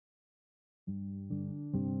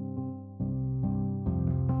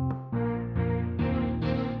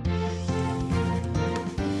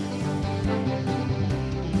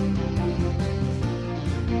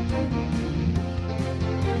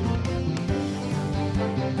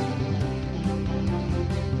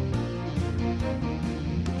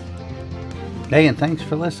Hey, and thanks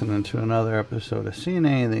for listening to another episode of Seeing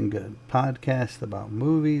Anything Good, podcast about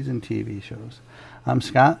movies and TV shows. I'm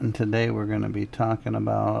Scott, and today we're going to be talking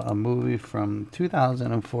about a movie from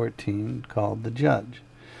 2014 called The Judge.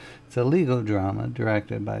 It's a legal drama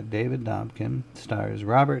directed by David Dobkin, stars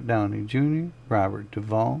Robert Downey Jr., Robert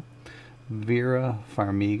Duvall, Vera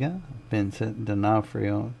Farmiga, Vincent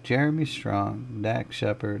D'Onofrio, Jeremy Strong, Dax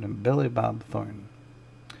Shepard, and Billy Bob Thornton.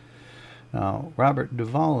 Now, Robert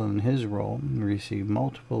Duvall in his role received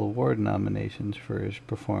multiple award nominations for his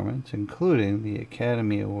performance, including the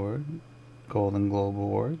Academy Award, Golden Globe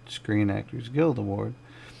Award, Screen Actors Guild Award,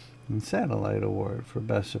 and Satellite Award for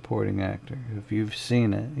Best Supporting Actor. If you've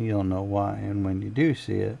seen it, you'll know why, and when you do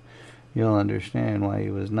see it, you'll understand why he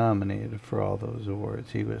was nominated for all those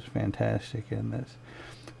awards. He was fantastic in this.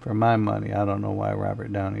 For my money, I don't know why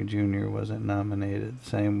Robert Downey Jr. wasn't nominated.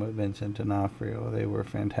 Same with Vincent D'Onofrio. They were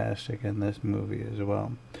fantastic in this movie as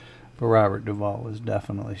well. But Robert Duvall was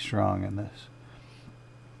definitely strong in this.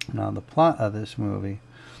 Now, the plot of this movie,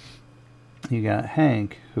 you got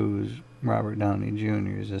Hank, who's Robert Downey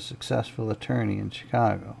Jr., is a successful attorney in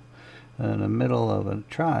Chicago. In the middle of a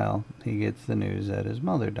trial, he gets the news that his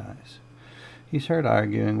mother dies. He's heard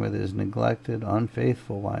arguing with his neglected,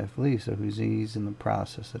 unfaithful wife, Lisa, who he's in the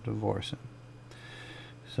process of divorcing.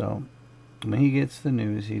 So, when he gets the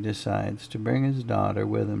news, he decides to bring his daughter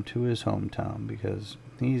with him to his hometown because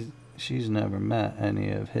she's never met any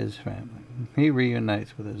of his family. He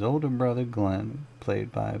reunites with his older brother, Glenn,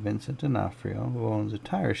 played by Vincent D'Onofrio, who owns a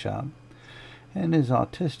tire shop, and his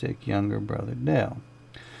autistic younger brother, Dale.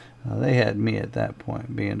 They had me at that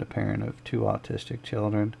point, being a parent of two autistic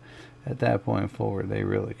children. At that point forward, they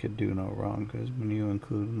really could do no wrong, because when you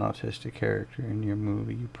include an autistic character in your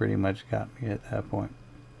movie, you pretty much got me at that point.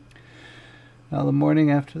 Now, the morning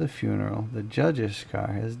after the funeral, the judge's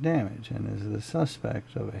car has damage and is the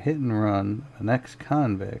suspect of a hit and run of an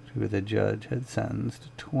ex-convict who the judge had sentenced to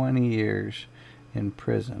 20 years in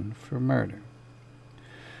prison for murder.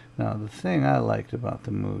 Now, the thing I liked about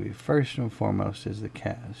the movie, first and foremost, is the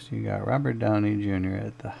cast. You got Robert Downey Jr.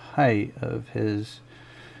 at the height of his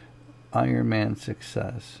Iron Man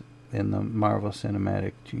success in the Marvel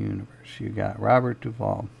Cinematic Universe. You got Robert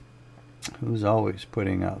Duvall, who's always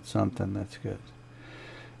putting out something that's good.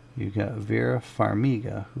 You got Vera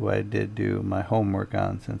Farmiga, who I did do my homework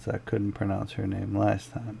on since I couldn't pronounce her name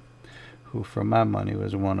last time, who for my money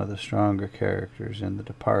was one of the stronger characters in The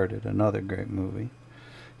Departed, another great movie.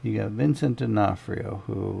 You got Vincent D'Onofrio,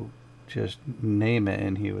 who just name it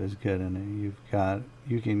and he was good in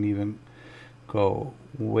it. You can even go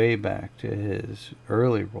way back to his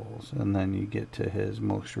early roles, and then you get to his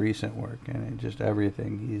most recent work, and just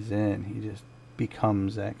everything he's in, he just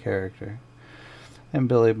becomes that character. And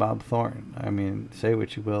Billy Bob Thornton, I mean, say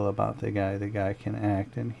what you will about the guy can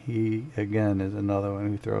act, and he again is another one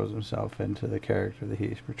who throws himself into the character that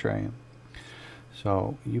he's portraying.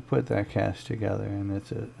 So you put that cast together, and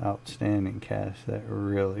it's an outstanding cast that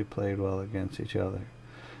really played well against each other.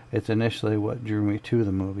 It's initially what drew me to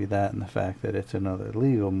the movie, that and the fact that it's another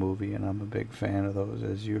legal movie, and I'm a big fan of those,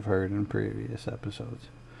 as you've heard in previous episodes.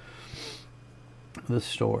 The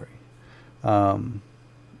story. When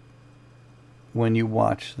you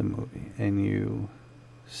watch the movie and you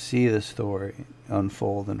see the story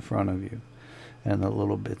unfold in front of you, and the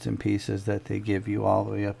little bits and pieces that they give you all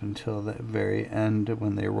the way up until the very end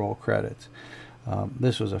when they roll credits,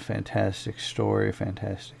 this was a fantastic story,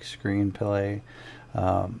 fantastic screenplay.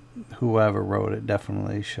 Whoever wrote it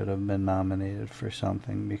definitely should have been nominated for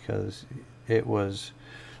something, because it was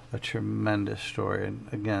a tremendous story, and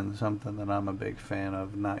again, something that I'm a big fan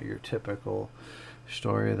of. Not your typical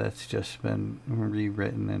story that's just been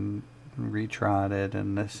rewritten and retrotted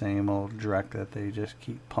and the same old dreck that they just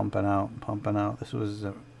keep pumping out. This was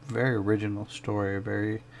a very original story, a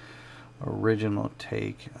very original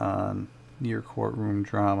take on your courtroom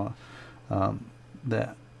drama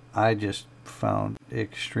that I just found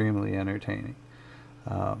extremely entertaining.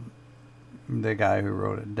 The guy who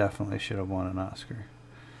wrote it definitely should have won an Oscar.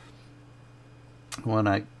 When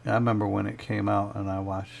I remember when it came out and I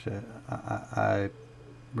watched it, I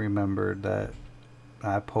remembered that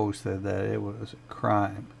I posted that it was a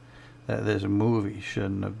crime that this movie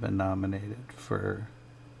shouldn't have been nominated for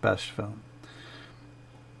Best Film.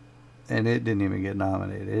 And it didn't even get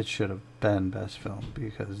nominated. It should have been Best Film,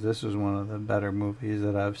 because this is one of the better movies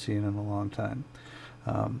that I've seen in a long time.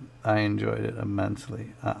 I enjoyed it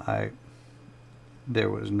immensely. There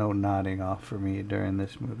was no nodding off for me during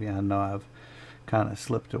this movie. I know I've kind of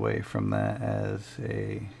slipped away from that as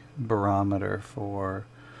a barometer for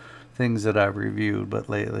things that I've reviewed, but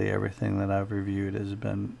lately everything that I've reviewed has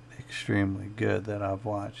been extremely good that I've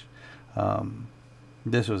watched.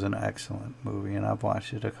 This was an excellent movie, and I've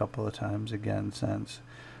watched it a couple of times again since.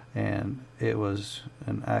 And it was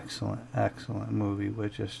an excellent, excellent movie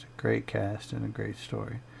with just a great cast and a great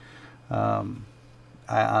story. I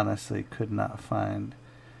honestly could not find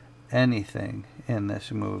anything in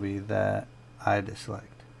this movie that I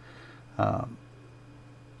disliked.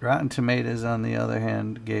 Rotten Tomatoes, on the other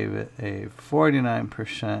hand, gave it a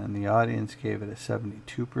 49%, and the audience gave it a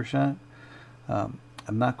 72%. I'm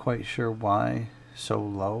not quite sure why so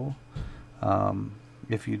low.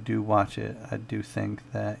 If you do watch it, I do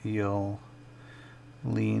think that you'll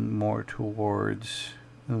lean more towards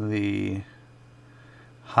the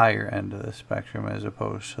higher end of the spectrum as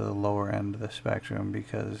opposed to the lower end of the spectrum,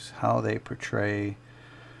 because how they portray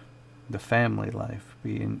the family life,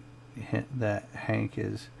 being that Hank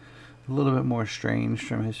is a little bit more estranged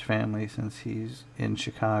from his family since he's in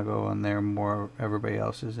Chicago and everybody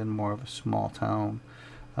else is in more of a small town.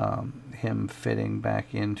 Him fitting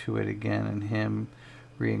back into it again, and him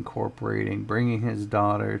reincorporating, bringing his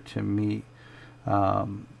daughter to meet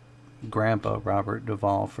Grandpa Robert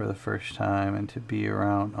Duvall for the first time, and to be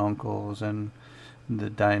around uncles and the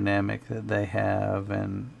dynamic that they have,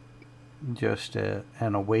 and just an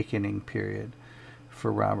awakening period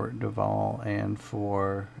for Robert Duvall and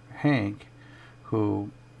for Hank, who,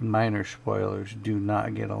 minor spoilers, do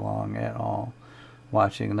not get along at all.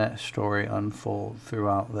 Watching that story unfold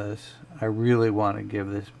throughout this, I really want to give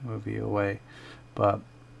this movie away, but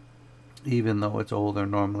even though it's older,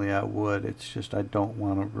 normally I would. It's just I don't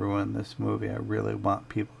want to ruin this movie. I really want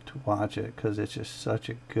people to watch it because it's just such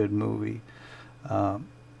a good movie.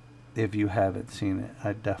 If you haven't seen it,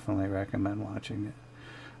 I definitely recommend watching it.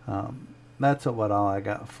 That's what all I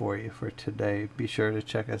got for you for today. Be sure to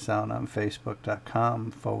check us out on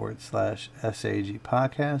Facebook.com/SAG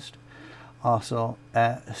Podcast. Also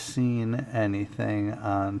at Seen Anything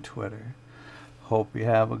on Twitter. Hope you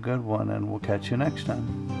have a good one, and we'll catch you next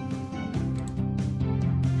time.